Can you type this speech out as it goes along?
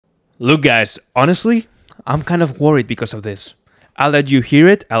Look guys, honestly, I'm kind of worried because of this. I'll let you hear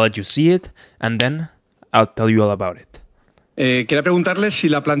it, I'll let you see it, and then I'll tell you all about it. Quería preguntarle si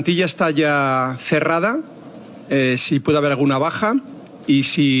la plantilla está ya cerrada, si puede haber alguna baja y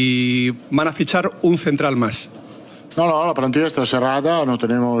si van a fichar un central más. No, la plantilla está cerrada, no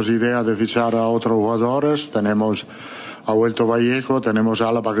tenemos idea de fichar a otros jugadores, ha vuelto Vallejo, tenemos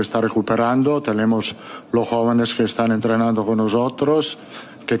Álava que está recuperando, tenemos los jóvenes que están entrenando con nosotros,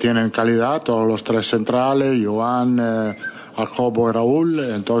 que tienen calidad, todos los tres centrales, Joan, Jacobo y Raúl.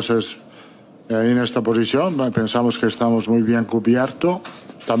 Entonces, en esta posición pensamos que estamos muy bien cubiertos,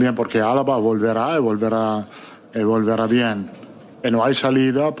 también porque Álava volverá y volverá bien. Y no hay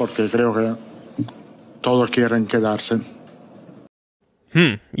salida porque creo que todos quieren quedarse.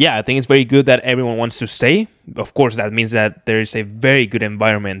 Yeah, I think it's very good that everyone wants to stay. Of course, that means that there is a very good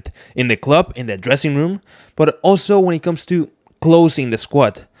environment in the club, in the dressing room, but also when it comes to closing the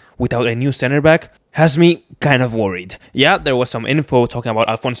squad without a new center back has me kind of worried. Yeah, there was some info talking about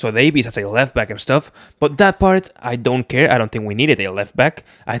Alphonso Davies as a left back and stuff, but that part I don't care. I don't think we needed a left back.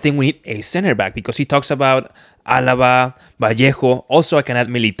 I think we need a center back because he talks about Álava, Vallejo. Also, I can add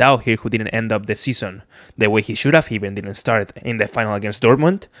Militao here, who didn't end up the season the way he should have. He even didn't start in the final against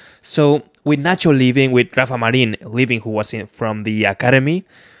Dortmund. So with Nacho leaving, with Rafa Marin leaving, who was from the academy,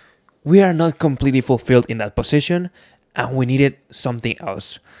 we are not completely fulfilled in that position, and we needed something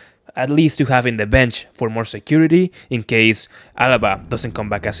else. At least to have in the bench for more security, in case Álava doesn't come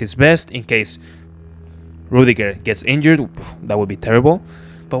back as his best, in case Rudiger gets injured. That would be terrible.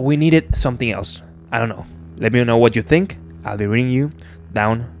 But we needed something else. I don't know. Let me know what you think. I'll be reading you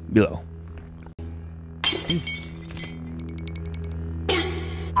down below.